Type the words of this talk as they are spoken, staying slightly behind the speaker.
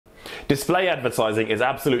Display advertising is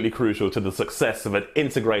absolutely crucial to the success of an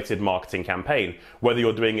integrated marketing campaign. Whether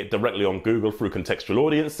you're doing it directly on Google through contextual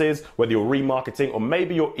audiences, whether you're remarketing, or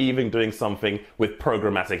maybe you're even doing something with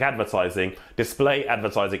programmatic advertising, display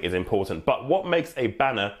advertising is important. But what makes a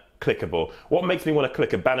banner clickable? What makes me want to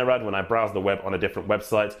click a banner ad when I browse the web on a different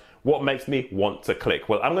website? What makes me want to click?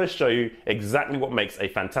 Well, I'm going to show you exactly what makes a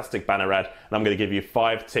fantastic banner ad, and I'm going to give you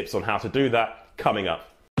 5 tips on how to do that coming up.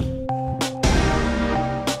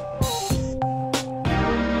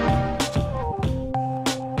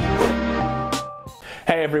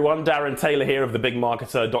 Hey everyone, Darren Taylor here of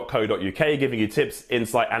thebigmarketer.co.uk, giving you tips,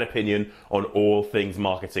 insight and opinion on all things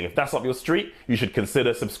marketing. If that's up your street, you should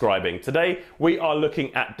consider subscribing. Today, we are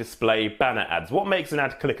looking at display banner ads. What makes an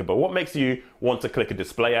ad clickable? What makes you want to click a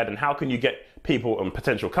display ad? And how can you get people and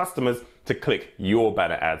potential customers to click your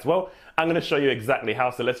banner ads? Well, I'm going to show you exactly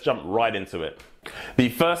how, so let's jump right into it. The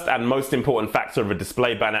first and most important factor of a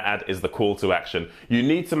display banner ad is the call to action. You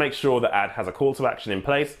need to make sure the ad has a call to action in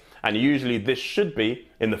place, and usually this should be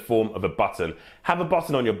in the form of a button. Have a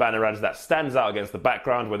button on your banner ads that stands out against the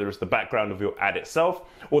background, whether it's the background of your ad itself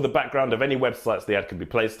or the background of any websites the ad can be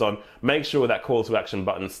placed on. Make sure that call to action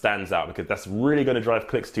button stands out, because that's really going to drive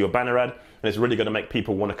clicks to your banner ad, and it's really going to make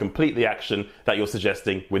people want to complete the action that you're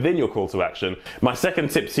suggesting within your call to action. My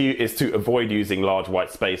second tip to you is to avoid using large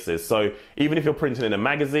white spaces. So even if you're printing in a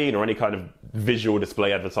magazine or any kind of visual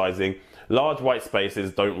display advertising, large white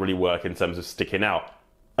spaces don't really work in terms of sticking out.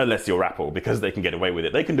 Unless you're Apple, because they can get away with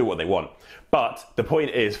it. They can do what they want. But the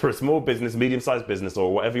point is, for a small business, medium-sized business,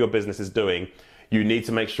 or whatever your business is doing, you need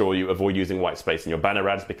to make sure you avoid using white space in your banner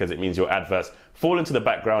ads, because it means your adverts fall into the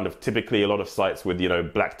background of typically a lot of sites with,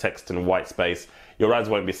 black text and white space. Your ads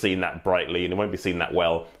won't be seen that brightly and it won't be seen that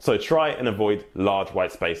well. So try and avoid large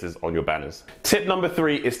white spaces on your banners. Tip number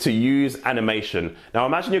 3 is to use animation. Now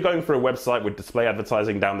imagine you're going through a website with display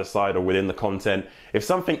advertising down the side or within the content. If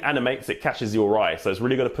something animates, it catches your eye. So it's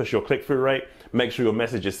really going to push your click-through rate, make sure your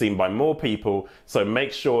message is seen by more people. So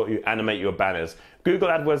make sure you animate your banners. Google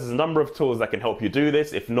AdWords has a number of tools that can help you do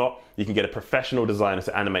this. If not, you can get a professional designer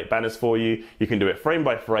to animate banners for you. You can do it frame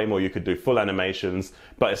by frame, or you could do full animations,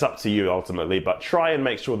 but it's up to you ultimately. But try and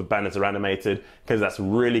make sure the banners are animated, because that's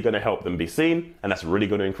really going to help them be seen, and that's really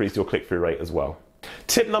going to increase your click-through rate as well.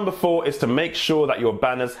 Tip number 4 is to make sure that your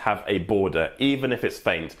banners have a border, even if it's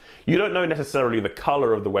faint. You don't know necessarily the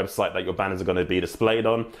color of the website that your banners are going to be displayed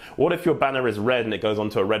on. What if your banner is red and it goes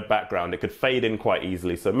onto a red background? It could fade in quite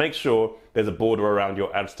easily. So make sure there's a border around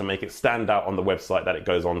your ads to make it stand out on the website that it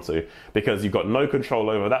goes onto, because you've got no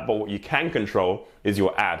control over that, but what you can control is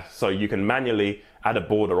your ad. So you can manually add a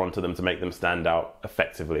border onto them to make them stand out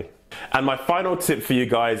effectively. And my final tip for you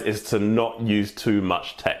guys is to not use too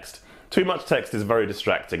much text. Too much text is very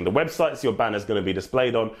distracting. The websites your banner is going to be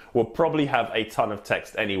displayed on will probably have a ton of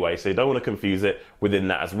text anyway, so you don't want to confuse it within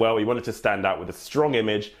that as well. You want it to stand out with a strong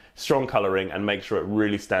image, strong coloring, and make sure it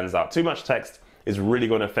really stands out. Too much text is really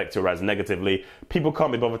going to affect your ads negatively. People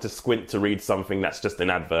can't be bothered to squint to read something that's just an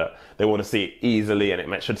advert. They want to see it easily,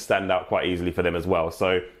 and it should stand out quite easily for them as well.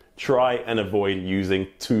 So try and avoid using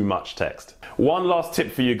too much text. One last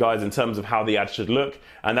tip for you guys in terms of how the ad should look,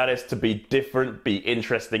 and that is to be different, be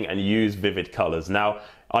interesting, and use vivid colors. Now,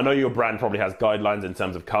 I know your brand probably has guidelines in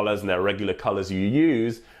terms of colors, and there are regular colors you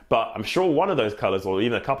use, but I'm sure one of those colors, or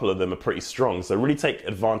even a couple of them, are pretty strong. So really take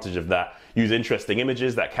advantage of that. Use interesting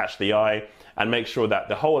images that catch the eye, and make sure that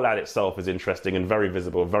the whole ad itself is interesting and very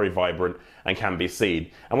visible, very vibrant, and can be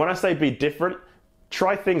seen. And when I say be different,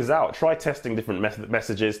 try things out. Try testing different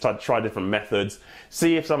messages, try different methods,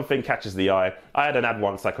 see if something catches the eye. I had an ad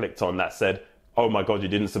once I clicked on that said, "Oh my God, you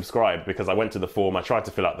didn't subscribe," because I went to the form, I tried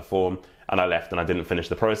to fill out the form, and I left and I didn't finish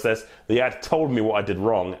the process. The ad told me what I did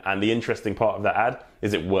wrong, and the interesting part of that ad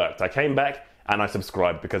is it worked. I came back and I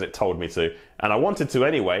subscribed because it told me to. And I wanted to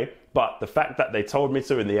anyway, but the fact that they told me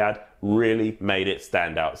to in the ad really made it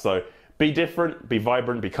stand out. So be different, be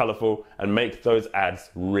vibrant, be colorful, and make those ads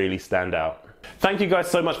really stand out. Thank you guys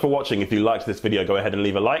so much for watching. If you liked this video, go ahead and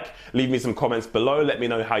leave a like. Leave me some comments below. Let me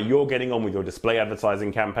know how you're getting on with your display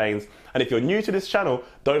advertising campaigns. And if you're new to this channel,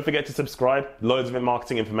 don't forget to subscribe. Loads of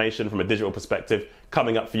marketing information from a digital perspective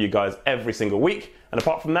coming up for you guys every single week. And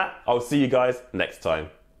apart from that, I'll see you guys next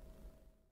time.